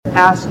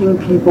asking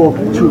people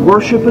to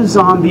worship a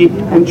zombie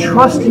and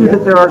trust you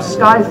that there are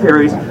sky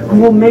fairies who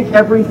will make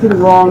everything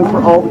wrong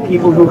for all the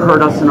people who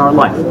hurt us in our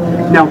life.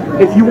 Now,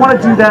 if you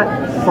want to do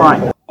that,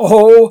 fine.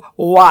 Oh,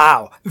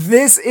 wow.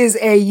 This is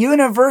a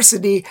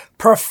university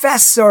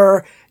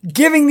professor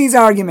giving these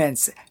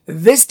arguments.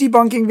 This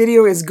debunking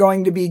video is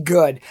going to be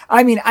good.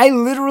 I mean, I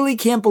literally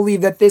can't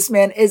believe that this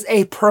man is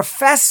a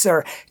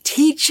professor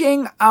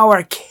teaching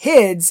our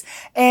kids,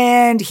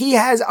 and he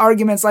has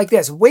arguments like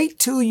this. Wait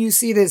till you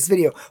see this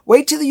video.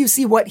 Wait till you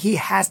see what he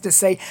has to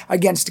say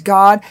against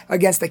God,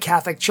 against the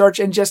Catholic Church,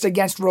 and just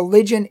against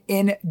religion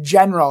in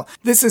general.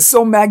 This is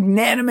so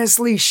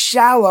magnanimously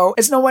shallow.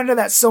 It's no wonder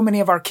that so many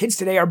of our kids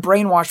today are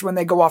brainwashed when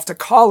they go off to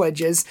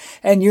colleges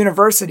and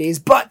universities.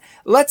 But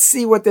let's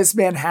see what this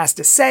man has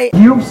to say.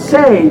 You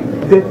say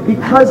that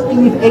because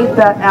Eve ate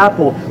that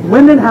apple,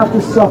 women have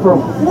to suffer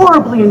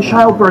horribly in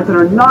childbirth and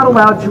are not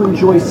allowed to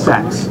enjoy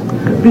sex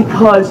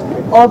because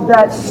of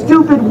that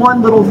stupid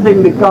one little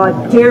thing that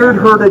God dared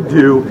her to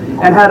do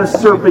and had a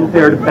serpent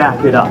there to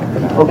back it up.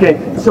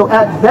 Okay, so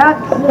at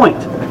that point,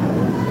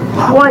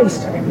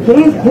 Christ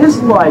gave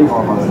his life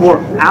for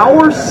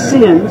our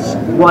sins,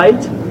 right?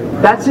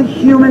 That's a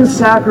human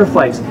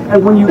sacrifice.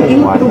 And when you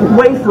eat the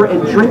wafer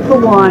and drink the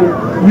wine,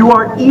 you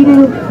are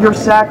eating your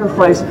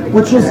sacrifice,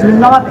 which is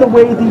not the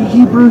way the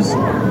Hebrews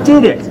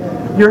did it.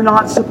 You're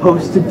not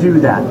supposed to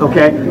do that,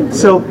 okay?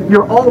 So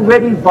you're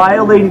already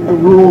violating the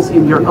rules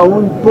in your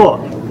own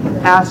book,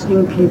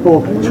 asking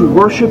people to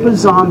worship a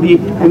zombie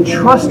and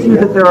trust you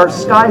that there are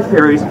sky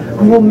fairies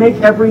who will make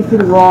everything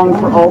wrong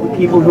for all the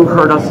people who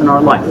hurt us in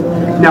our life.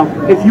 Now,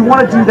 if you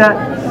want to do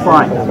that,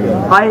 fine.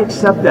 I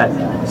accept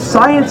that.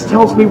 Science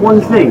tells me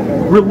one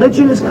thing.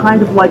 Religion is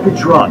kind of like a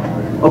drug,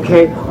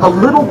 okay? A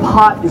little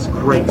pot is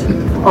great.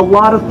 A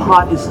lot of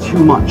pot is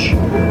too much.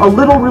 A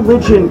little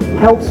religion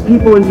helps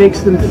people and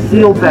makes them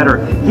feel better,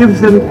 gives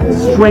them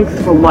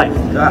strength for life.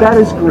 That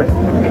is great.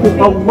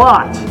 A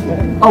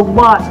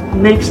lot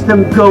makes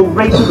them go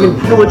raping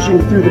and pillaging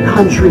through the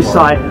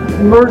countryside,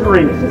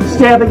 murdering,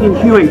 stabbing and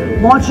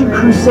hewing, launching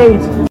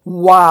crusades.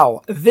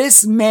 Wow,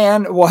 this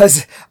man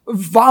was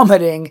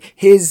vomiting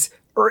his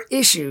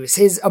issues,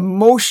 his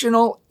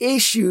emotional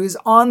issues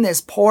on this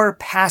poor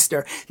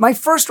pastor. My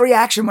first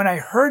reaction when I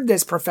heard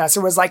this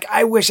professor was like,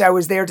 I wish I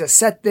was there to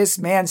set this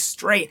man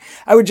straight.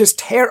 I would just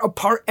tear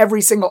apart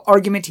every single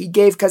argument he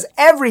gave because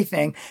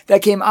everything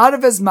that came out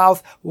of his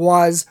mouth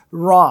was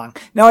wrong.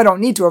 Now, I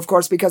don't need to, of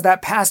course, because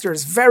that pastor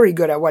is very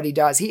good at what he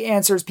does. He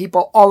answers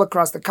people all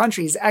across the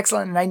country. He's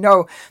excellent. And I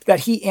know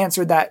that he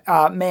answered that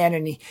man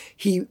and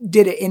he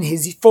did it in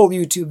his full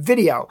YouTube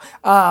video.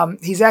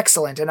 He's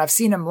excellent. And I've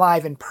seen him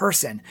live in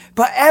person.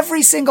 But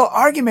every single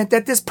argument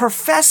that this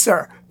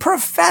professor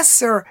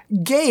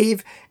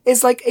gave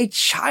is like a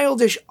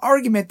childish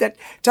argument that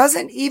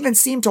doesn't even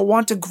seem to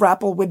want to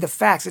grapple with the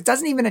facts. It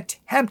doesn't even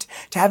attempt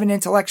to have an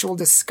intellectual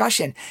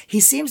discussion.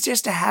 He seems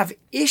just to have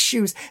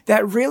issues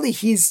that really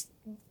he's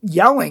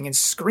yelling and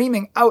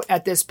screaming out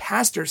at this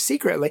pastor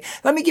secretly.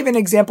 Let me give an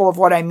example of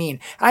what I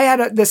mean. I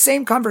had the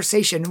same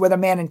conversation with a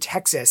man in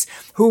Texas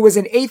who was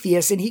an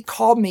atheist, and he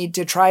called me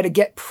to try to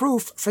get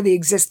proof for the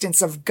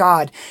existence of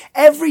God.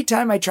 Every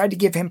time I tried to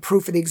give him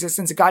proof of the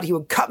existence of God, he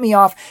would cut me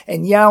off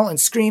and yell and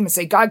scream and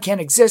say, God can't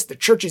exist. The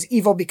church is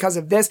evil because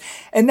of this.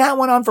 And that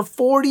went on for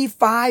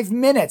 45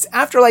 minutes.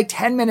 After like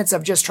 10 minutes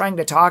of just trying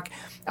to talk,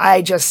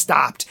 I just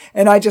stopped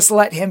and I just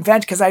let him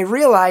vent because I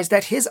realized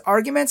that his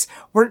arguments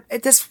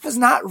this was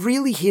not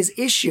really his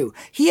issue.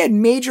 He had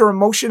major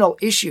emotional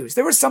issues.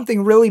 There was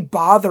something really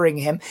bothering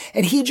him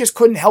and he just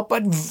couldn't help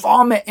but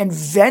vomit and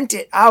vent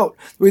it out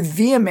with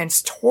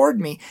vehemence toward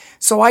me.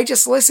 So I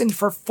just listened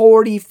for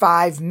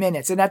 45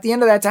 minutes. And at the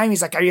end of that time,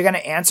 he's like, are you going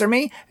to answer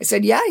me? I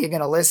said, yeah, you're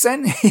going to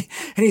listen. And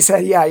he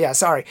said, yeah,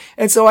 sorry.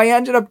 And so I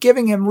ended up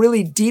giving him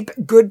really deep,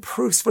 good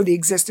proofs for the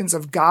existence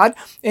of God.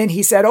 And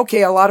he said,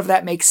 okay, a lot of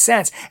that makes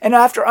sense. And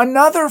after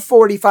another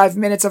 45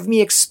 minutes of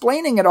me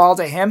explaining it all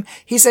to him,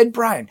 he said,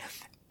 Brian,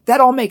 that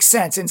all makes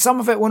sense. And some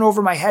of it went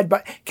over my head,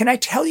 but can I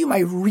tell you my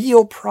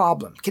real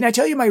problem? Can I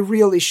tell you my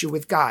real issue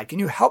with God? Can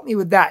you help me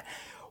with that?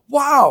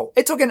 Wow,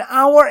 it took an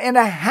hour and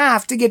a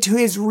half to get to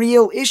his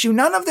real issue.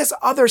 None of this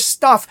other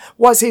stuff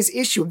was his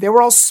issue. They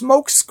were all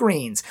smoke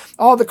screens,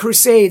 all the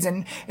crusades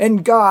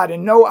and God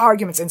and no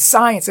arguments and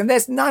science and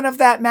this. None of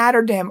that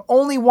mattered to him.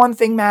 Only one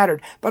thing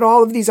mattered, but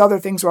all of these other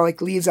things were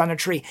like leaves on a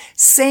tree.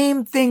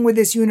 Same thing with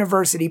this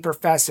university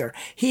professor.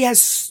 He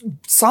has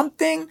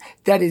something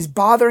that is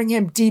bothering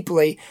him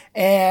deeply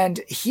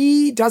and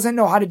he doesn't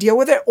know how to deal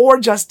with it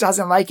or just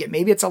doesn't like it.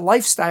 Maybe it's a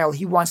lifestyle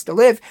he wants to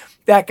live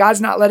that God's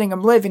not letting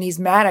him live and he's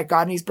mad at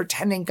God and he's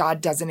pretending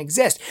God doesn't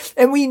exist.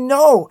 And we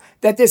know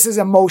that this is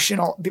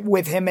emotional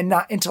with him and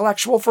not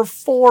intellectual for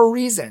 4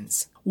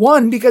 reasons.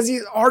 One, because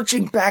he's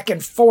arching back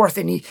and forth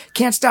and he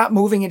can't stop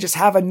moving and just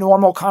have a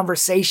normal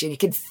conversation. You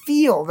can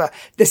feel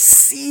the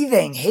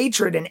seething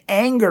hatred and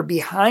anger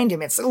behind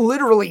him. It's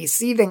literally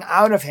seething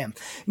out of him.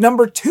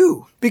 Number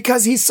two,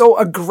 because he's so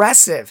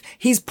aggressive.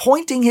 He's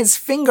pointing his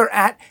finger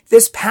at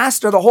this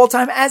pastor the whole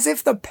time as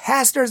if the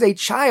pastor's a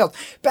child.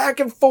 Back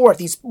and forth.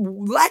 He's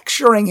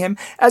lecturing him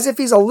as if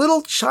he's a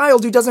little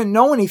child who doesn't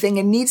know anything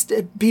and needs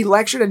to be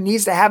lectured and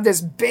needs to have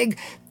this big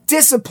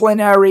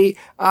disciplinary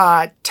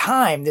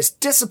time, this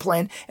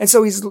discipline. And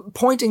so he's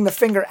pointing the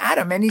finger at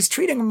him and he's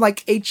treating him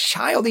like a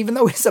child, even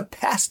though he's a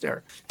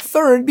pastor.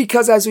 Third,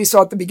 because as we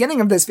saw at the beginning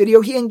of this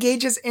video, he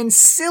engages in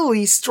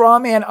silly straw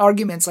man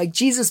arguments like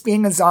Jesus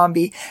being a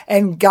zombie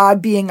and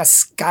God being a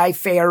sky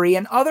fairy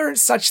and other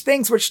such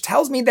things, which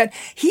tells me that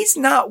he's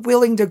not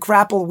willing to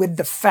grapple with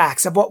the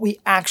facts of what we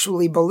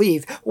actually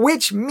believe,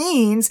 which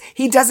means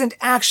he doesn't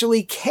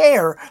actually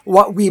care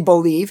what we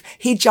believe.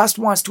 He just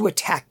wants to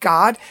attack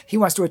God. He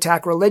wants to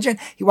attack religion.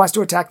 He wants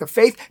to attack the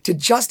faith to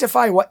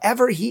justify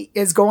whatever he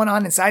is going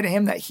on inside of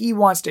him that he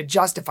wants to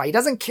justify. He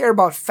doesn't care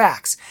about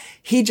facts.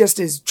 He just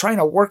is trying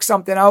to work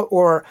something out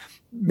or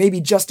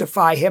maybe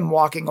justify him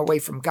walking away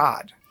from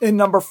God. And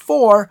number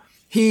four,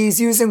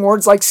 he's using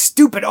words like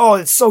stupid. Oh,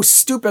 it's so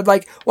stupid.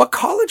 Like, what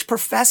college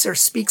professor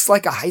speaks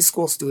like a high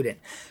school student?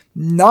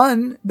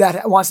 None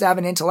that wants to have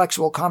an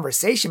intellectual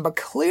conversation, but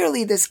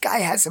clearly this guy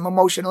has some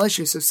emotional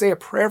issues, so say a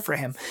prayer for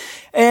him.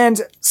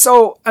 And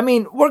so,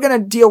 we're going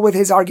to deal with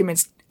his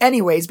arguments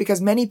anyways, because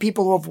many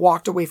people who have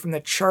walked away from the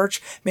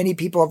church, many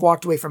people have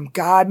walked away from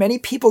God, many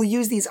people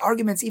use these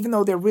arguments even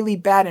though they're really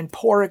bad and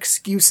poor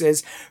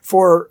excuses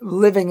for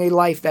living a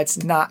life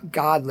that's not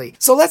godly.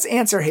 So let's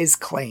answer his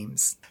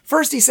claims.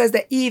 First, he says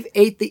that Eve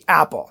ate the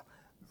apple.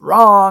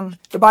 Wrong.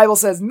 The Bible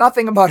says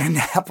nothing about an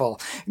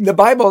apple. The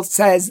Bible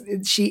says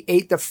she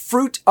ate the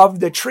fruit of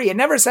the tree. It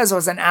never says it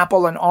was an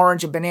apple, an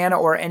orange, a banana,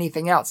 or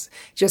anything else.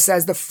 It just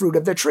says the fruit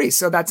of the tree.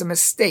 So that's a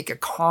mistake, a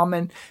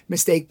common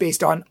mistake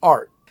based on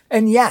art.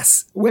 And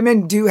yes,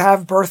 women do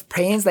have birth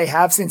pains. They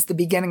have since the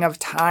beginning of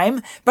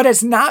time, but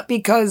it's not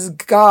because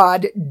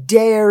God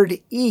dared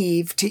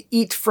Eve to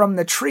eat from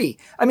the tree.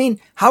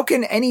 How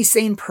can any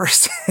sane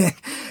person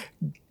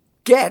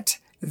get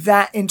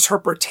that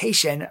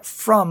interpretation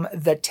from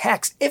the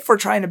text if we're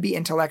trying to be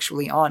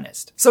intellectually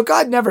honest? So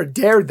God never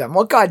dared them.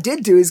 What God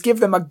did do is give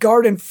them a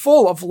garden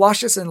full of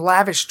luscious and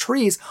lavish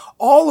trees,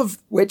 all of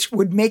which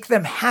would make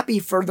them happy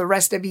for the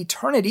rest of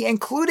eternity,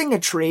 including a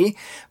tree,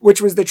 which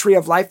was the tree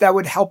of life that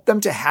would help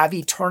them to have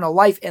eternal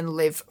life and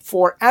live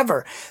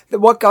forever.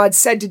 What God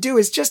said to do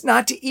is just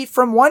not to eat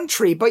from one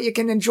tree, but you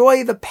can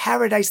enjoy the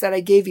paradise that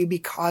I gave you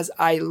because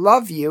I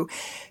love you.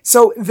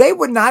 So they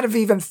would not have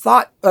even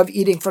thought of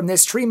eating from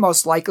this tree,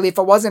 most likely, if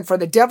it wasn't for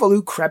the devil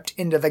who crept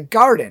into the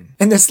garden.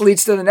 And this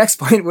leads to the next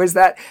point, was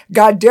that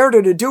God dared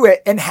her to do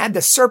it and had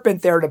the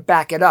serpent there to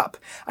back it up.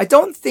 I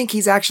don't think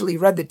he's actually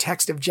read the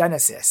text of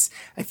Genesis.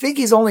 I think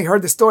he's only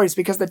heard the stories,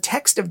 because the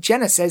text of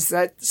Genesis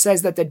that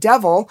says that the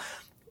devil,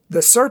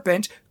 the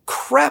serpent,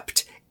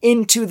 crept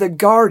into the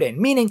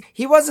garden, meaning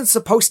he wasn't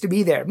supposed to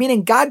be there,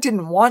 meaning God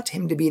didn't want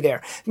him to be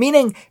there,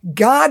 meaning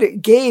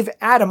God gave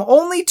Adam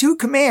only 2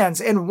 commands,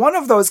 and one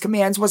of those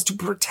commands was to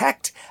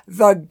protect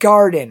the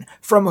garden.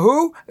 From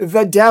who?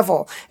 The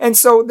devil. And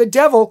so the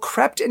devil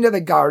crept into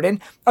the garden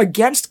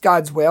against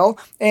God's will,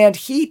 and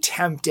he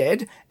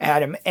tempted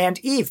Adam and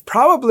Eve.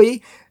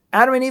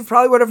 Adam and Eve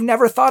probably would have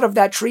never thought of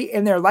that tree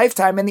in their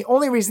lifetime. And the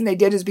only reason they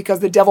did is because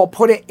the devil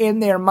put it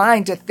in their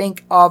mind to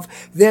think of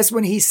this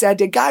when he said,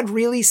 did God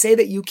really say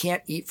that you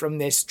can't eat from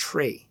this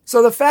tree?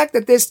 So the fact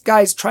that this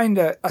guy's trying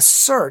to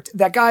assert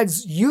that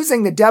God's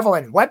using the devil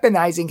and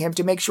weaponizing him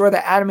to make sure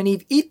that Adam and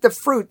Eve eat the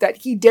fruit that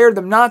he dared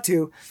them not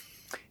to,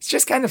 it's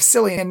just kind of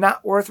silly and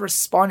not worth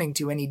responding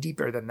to any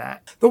deeper than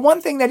that. The one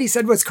thing that he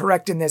said was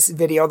correct in this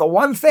video, the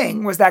one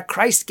thing was that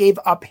Christ gave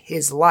up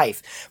his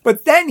life.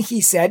 But then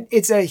he said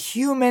it's a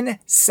human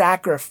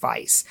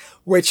sacrifice,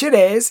 which it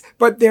is,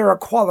 but there are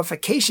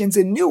qualifications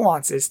and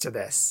nuances to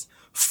this.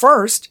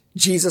 First,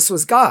 Jesus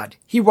was God.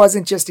 He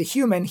wasn't just a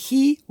human.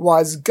 He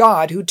was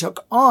God who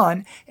took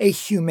on a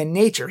human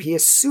nature. He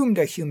assumed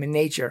a human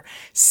nature.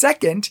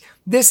 Second,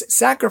 this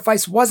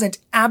sacrifice wasn't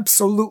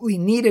absolutely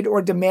needed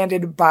or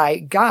demanded by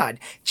God.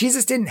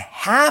 Jesus didn't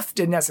have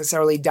to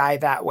necessarily die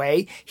that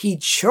way. He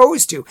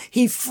chose to.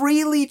 He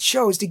freely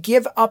chose to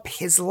give up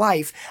his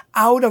life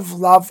out of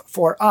love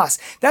for us.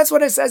 That's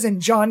what it says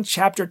in John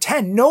chapter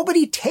 10.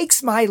 Nobody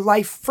takes my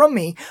life from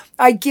me.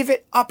 I give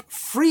it up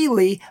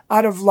freely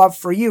out of love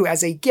for you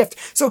as a gift.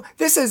 So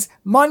this is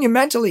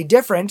monumentally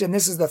different, and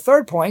this is the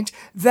third point,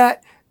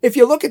 that if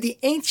you look at the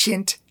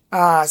ancient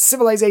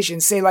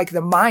civilizations, say like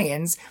the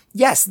Mayans,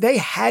 yes, they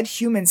had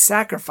human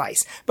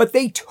sacrifice, but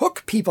they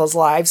took people's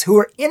lives who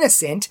were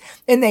innocent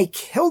and they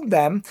killed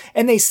them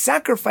and they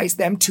sacrificed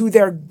them to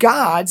their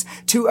gods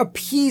to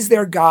appease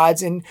their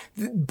gods and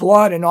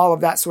blood and all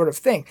of that sort of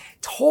thing.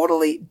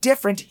 Totally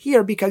different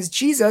here, because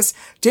Jesus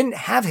didn't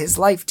have his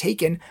life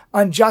taken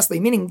unjustly,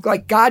 meaning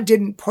like God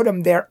didn't put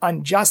him there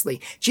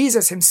unjustly.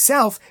 Jesus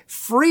himself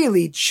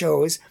freely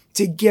chose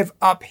to give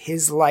up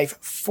his life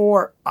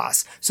for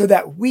us so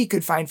that we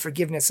could find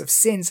forgiveness of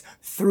sins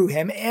through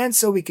him and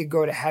so we could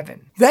go to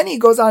heaven. Then he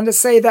goes on to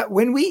say that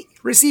when we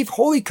receive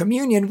Holy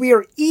Communion, we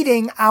are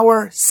eating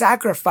our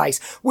sacrifice,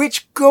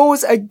 which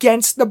goes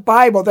against the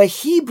Bible. The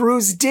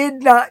Hebrews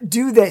did not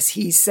do this,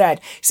 he said.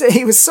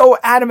 He was so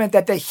adamant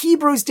that the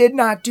Hebrews did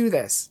not do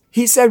this.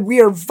 He said, we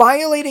are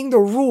violating the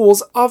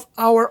rules of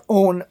our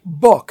own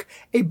book,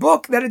 a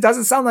book that it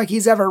doesn't sound like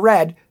he's ever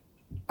read,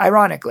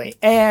 ironically,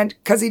 and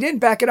because he didn't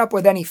back it up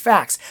with any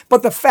facts.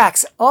 But the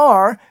facts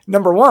are,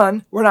 number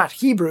one, we're not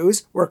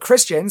Hebrews, we're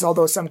Christians,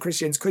 although some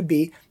Christians could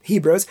be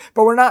Hebrews,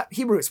 but we're not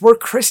Hebrews, we're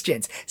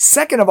Christians.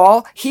 Second of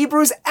all,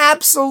 Hebrews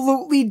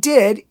absolutely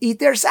did eat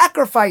their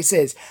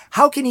sacrifices.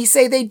 How can he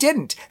say they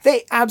didn't?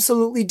 They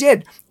absolutely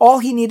did. All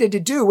he needed to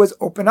do was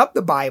open up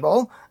the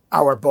Bible,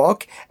 our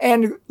book,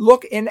 and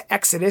look in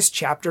Exodus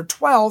chapter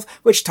 12,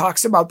 which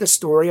talks about the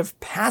story of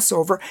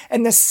Passover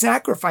and the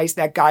sacrifice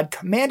that God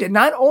commanded.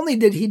 Not only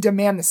did he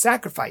demand the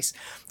sacrifice,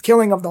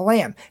 killing of the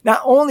lamb,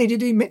 not only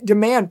did he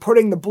demand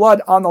putting the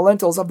blood on the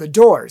lintels of the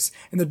doors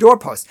and the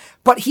doorposts,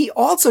 but he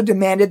also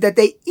demanded that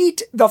they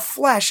eat the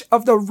flesh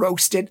of the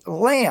roasted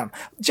lamb.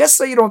 Just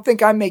so you don't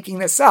think I'm making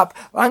this up,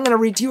 I'm going to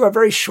read to you a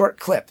very short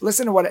clip.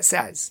 Listen to what it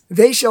says.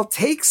 They shall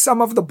take some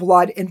of the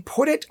blood and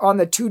put it on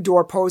the two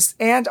doorposts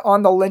and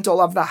on the lintel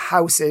of the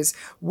houses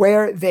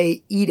where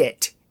they eat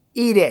it.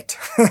 Eat it.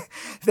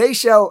 They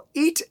shall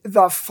eat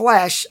the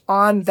flesh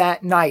on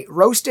that night,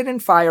 roasted in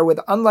fire with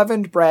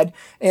unleavened bread,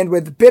 and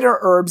with bitter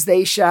herbs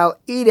they shall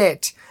eat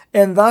it.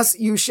 And thus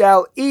you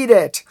shall eat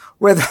it,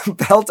 with a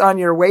belt on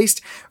your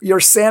waist, your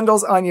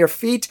sandals on your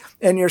feet,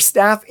 and your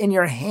staff in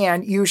your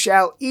hand. You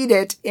shall eat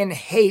it in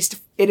haste.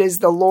 It is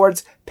the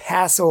Lord's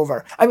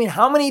Passover. I mean,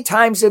 how many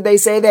times did they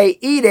say they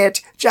eat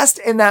it just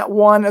in that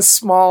one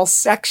small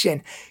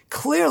section?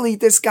 Clearly,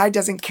 this guy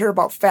doesn't care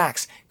about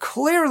facts.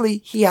 Clearly,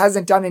 he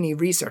hasn't done any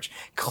research.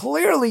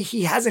 Clearly,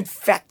 he hasn't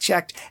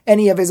fact-checked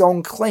any of his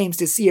own claims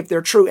to see if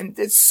they're true. And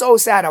it's so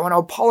sad. I want to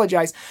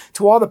apologize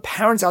to all the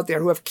parents out there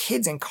who have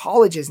kids in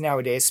colleges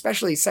nowadays,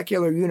 especially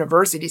secular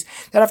universities,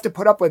 that have to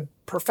put up with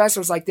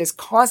professors like this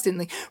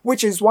constantly,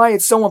 which is why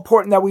it's so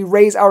important that we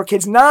raise our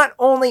kids not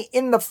only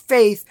in the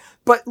faith,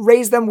 but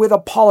raise them with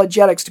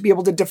apologetics to be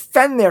able to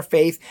defend their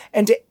faith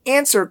and to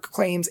answer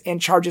claims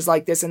and charges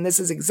like this. And this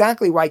is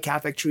exactly why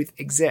Catholic Truth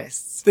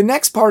exists. The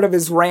next part of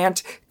his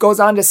rant goes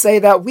on to say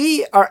that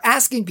we are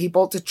asking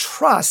people to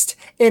trust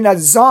in a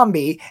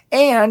zombie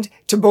and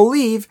to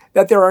believe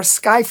that there are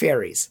sky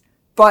fairies.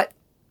 But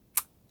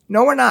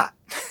no, we're not.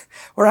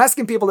 We're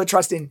asking people to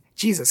trust in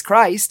Jesus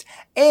Christ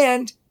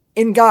and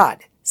in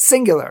God,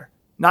 singular,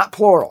 not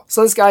plural.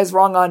 So this guy's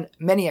wrong on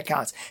many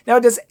accounts. Now,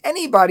 does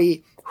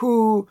anybody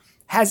who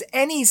has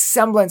any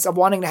semblance of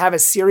wanting to have a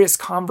serious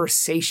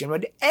conversation,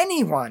 would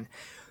anyone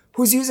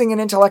who's using an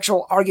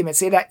intellectual argument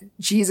say that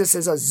Jesus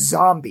is a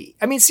zombie?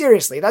 I mean,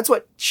 seriously, that's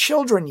what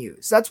children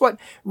use. That's what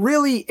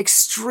really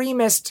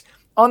extremist,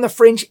 on the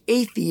fringe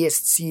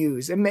atheists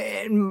use,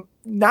 and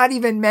not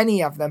even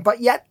many of them. But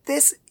yet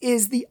this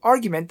is the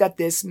argument that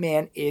this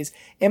man is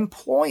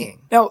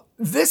employing. Now,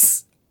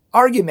 this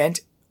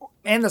argument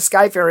and the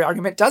sky fairy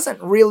argument doesn't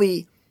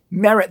really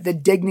merit the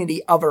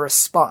dignity of a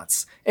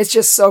response. It's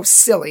just so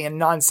silly and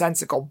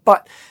nonsensical.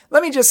 But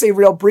let me just say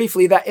real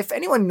briefly that if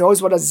anyone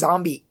knows what a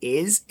zombie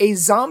is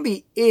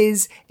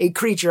a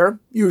creature,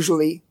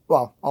 usually,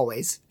 well,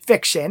 always,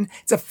 fiction.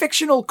 It's a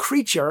fictional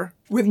creature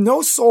with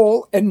no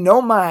soul and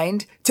no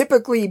mind,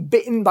 typically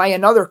bitten by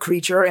another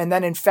creature and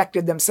then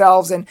infected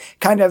themselves and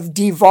kind of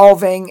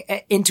devolving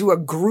into a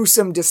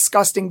gruesome,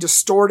 disgusting,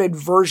 distorted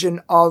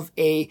version of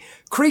a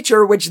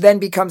creature, which then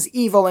becomes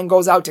evil and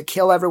goes out to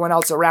kill everyone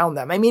else around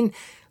them. I mean,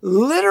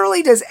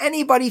 literally, does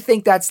anybody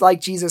think that's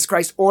like Jesus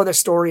Christ or the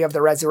story of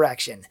the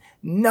resurrection?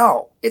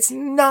 No, it's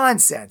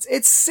nonsense.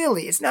 It's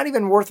silly. It's not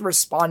even worth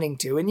responding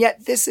to. And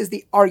yet this is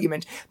the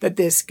argument that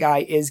this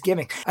guy is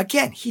giving.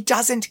 Again, he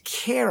doesn't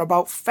care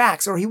about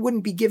facts, or he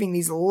wouldn't be giving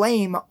these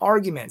lame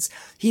arguments.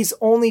 He's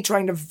only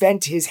trying to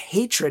vent his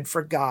hatred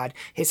for God,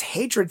 his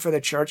hatred for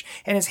the church,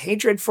 and his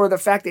hatred for the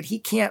fact that he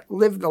can't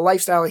live the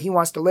lifestyle that he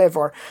wants to live,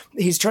 or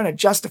he's trying to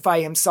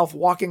justify himself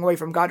walking away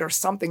from God or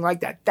something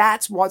like that.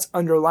 That's what's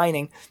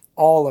underlining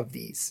all of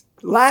these.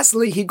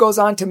 Lastly, he goes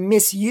on to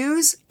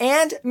misuse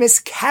and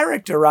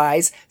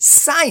mischaracterize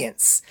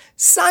science.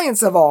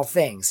 Science of all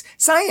things.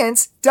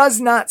 Science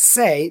does not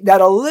say that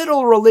a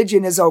little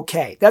religion is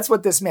okay. That's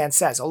what this man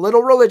says. A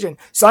little religion.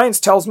 Science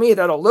tells me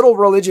that a little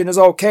religion is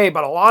okay,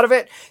 but a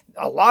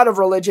lot of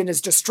religion is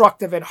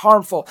destructive and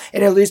harmful,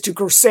 and it leads to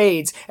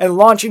crusades and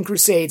launching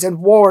crusades and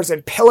wars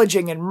and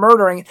pillaging and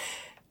murdering.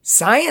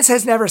 Science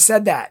has never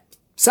said that.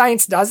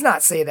 Science does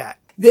not say that.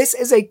 This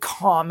is a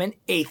common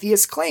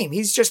atheist claim.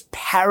 He's just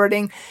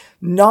parroting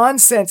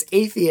nonsense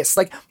atheists,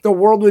 like the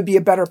world would be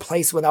a better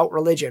place without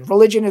religion.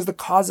 Religion is the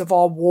cause of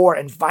all war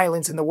and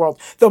violence in the world.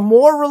 The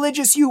more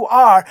religious you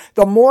are,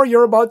 the more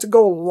you're about to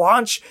go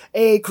launch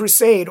a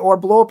crusade or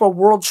blow up a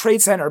World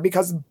Trade Center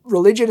because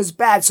religion is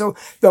bad. So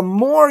the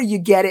more you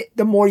get it,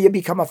 the more you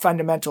become a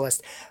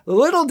fundamentalist.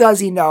 Little does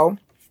he know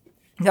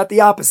That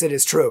the opposite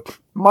is true.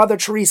 Mother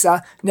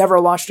Teresa never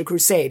launched a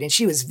crusade, and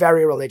she was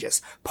very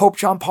religious. Pope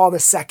John Paul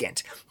II,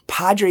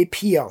 Padre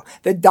Pio,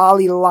 the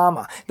Dalai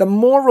Lama. The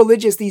more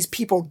religious these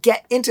people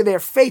get into their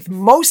faith,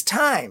 most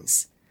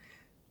times,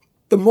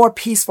 the more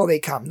peaceful they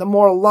come, the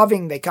more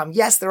loving they come.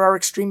 Yes, there are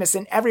extremists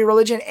in every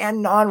religion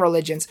and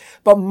non-religions,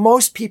 but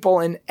most people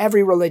in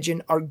every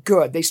religion are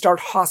good. They start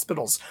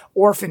hospitals,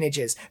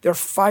 orphanages, they're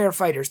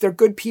firefighters, they're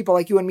good people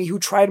like you and me who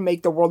try to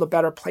make the world a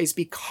better place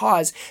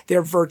because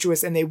they're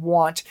virtuous and they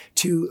want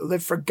to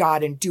live for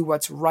God and do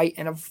what's right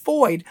and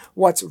avoid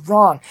what's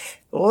wrong.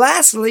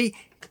 Lastly,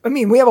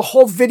 we have a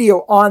whole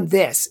video on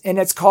this, and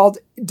it's called,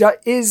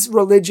 Is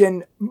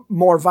Religion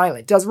More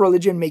Violent? Does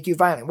religion make you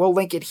violent? We'll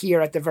link it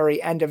here at the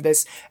very end of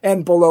this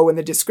and below in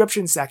the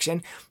description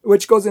section,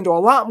 which goes into a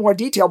lot more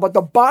detail. But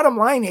the bottom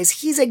line is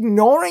he's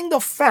ignoring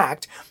the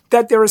fact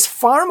that there is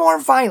far more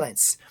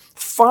violence,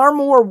 far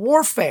more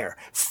warfare,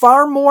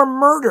 far more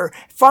murder,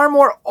 far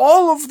more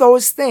all of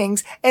those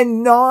things,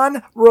 and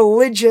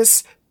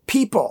non-religious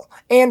people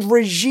and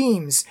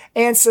regimes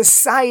and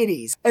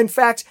societies. In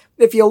fact,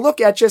 if you look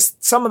at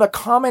just some of the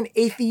common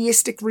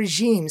atheistic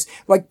regimes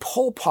like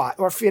Pol Pot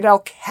or Fidel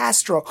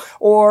Castro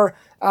or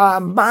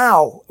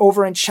Mao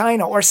over in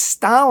China or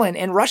Stalin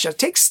in Russia.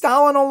 Take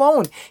Stalin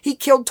alone. He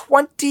killed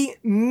 20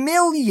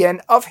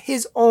 million of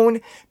his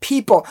own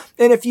people.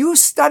 And if you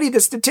study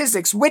the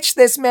statistics, which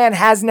this man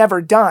has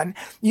never done,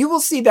 you will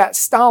see that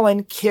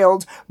Stalin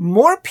killed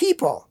more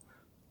people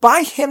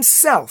by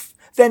himself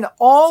than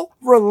all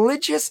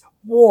religious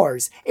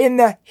wars in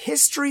the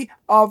history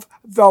of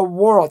the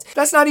world.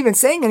 That's not even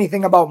saying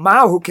anything about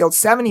Mao, who killed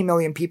 70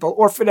 million people,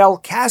 or Fidel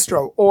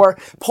Castro, or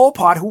Pol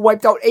Pot, who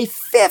wiped out a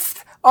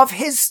fifth of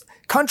his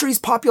country's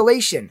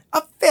population.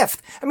 A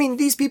fifth.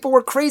 These people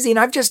were crazy, and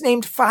I've just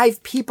named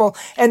 5 people,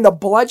 and the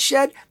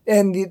bloodshed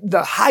and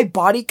the high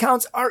body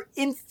counts are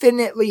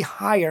infinitely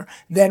higher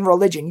than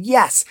religion.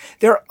 Yes,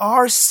 there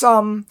are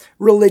some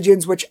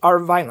religions which are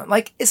violent,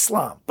 like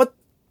Islam, but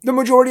the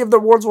majority of the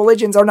world's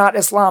religions are not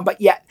Islam, but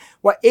yet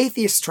what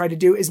atheists try to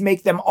do is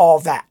make them all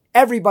that.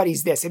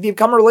 Everybody's this. If you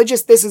become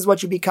religious, this is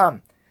what you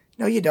become.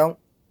 No, you don't.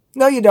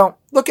 No, you don't.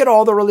 Look at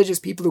all the religious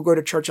people who go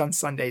to church on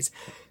Sundays.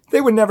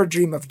 They would never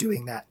dream of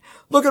doing that.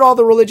 Look at all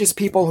the religious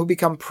people who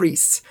become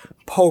priests,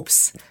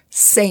 popes,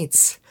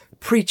 saints,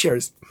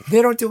 preachers.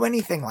 They don't do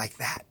anything like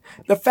that.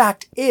 The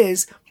fact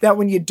is that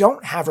when you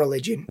don't have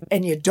religion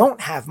and you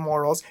don't have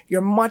morals,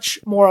 you're much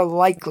more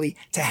likely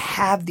to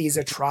have these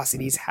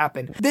atrocities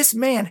happen. This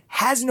man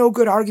has no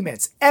good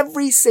arguments.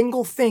 Every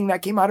single thing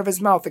that came out of his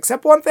mouth,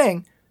 except one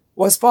thing,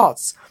 was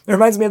false. It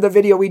reminds me of the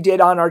video we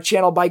did on our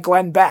channel by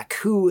Glenn Beck,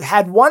 who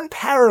had one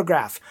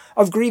paragraph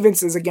of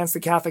grievances against the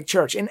Catholic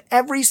Church, and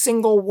every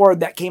single word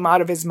that came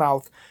out of his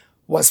mouth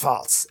was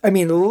false.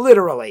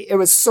 Literally, it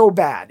was so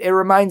bad. It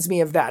reminds me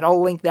of that.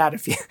 I'll link that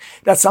if you,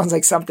 that sounds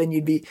like something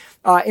you'd be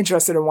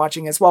interested in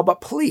watching as well.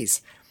 But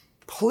please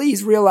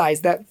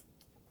realize that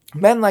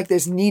men like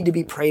this need to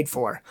be prayed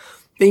for.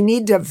 They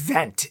need to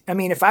vent.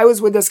 If I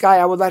was with this guy,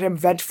 I would let him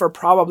vent for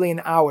probably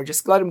an hour.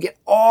 Just let him get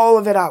all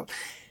of it out.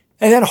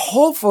 And then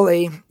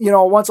hopefully,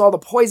 once all the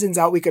poison's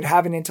out, we could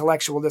have an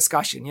intellectual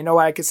discussion.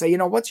 I could say,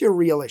 what's your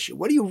real issue?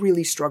 What are you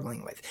really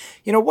struggling with?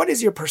 What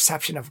is your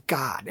perception of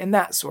God? And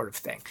that sort of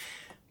thing.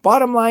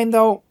 Bottom line,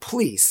 though,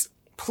 please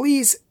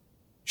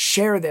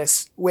share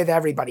this with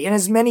everybody and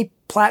as many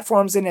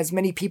platforms and as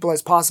many people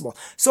as possible.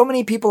 So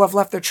many people have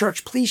left the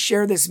church. Please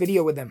share this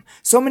video with them.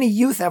 So many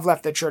youth have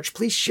left the church.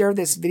 Please share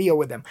this video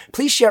with them.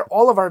 Please share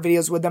all of our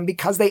videos with them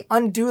because they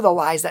undo the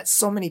lies that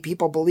so many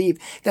people believe,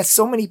 that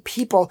so many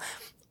people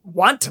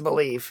want to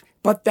believe,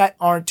 but that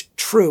aren't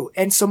true.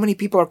 And so many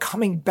people are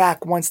coming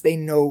back once they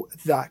know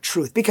the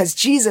truth, because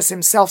Jesus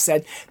himself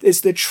said,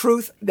 it's the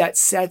truth that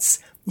sets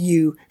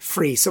you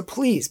free. So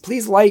please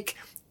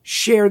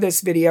share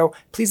this video.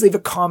 Please leave a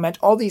comment.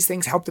 All these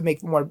things help to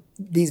make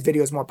these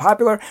videos more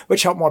popular,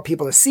 which help more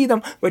people to see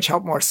them, which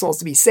help more souls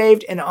to be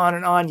saved, and on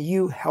and on.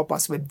 You help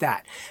us with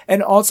that.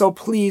 And also,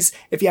 please,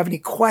 if you have any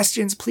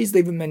questions, please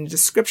leave them in the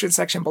description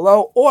section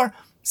below, or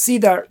see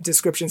the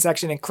description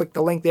section and click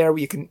the link there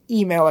where you can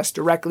email us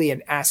directly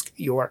and ask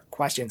your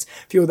questions.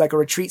 If you would like a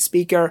retreat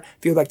speaker,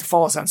 if you would like to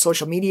follow us on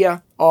social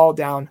media, all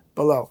down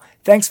below.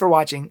 Thanks for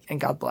watching,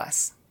 and God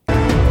bless.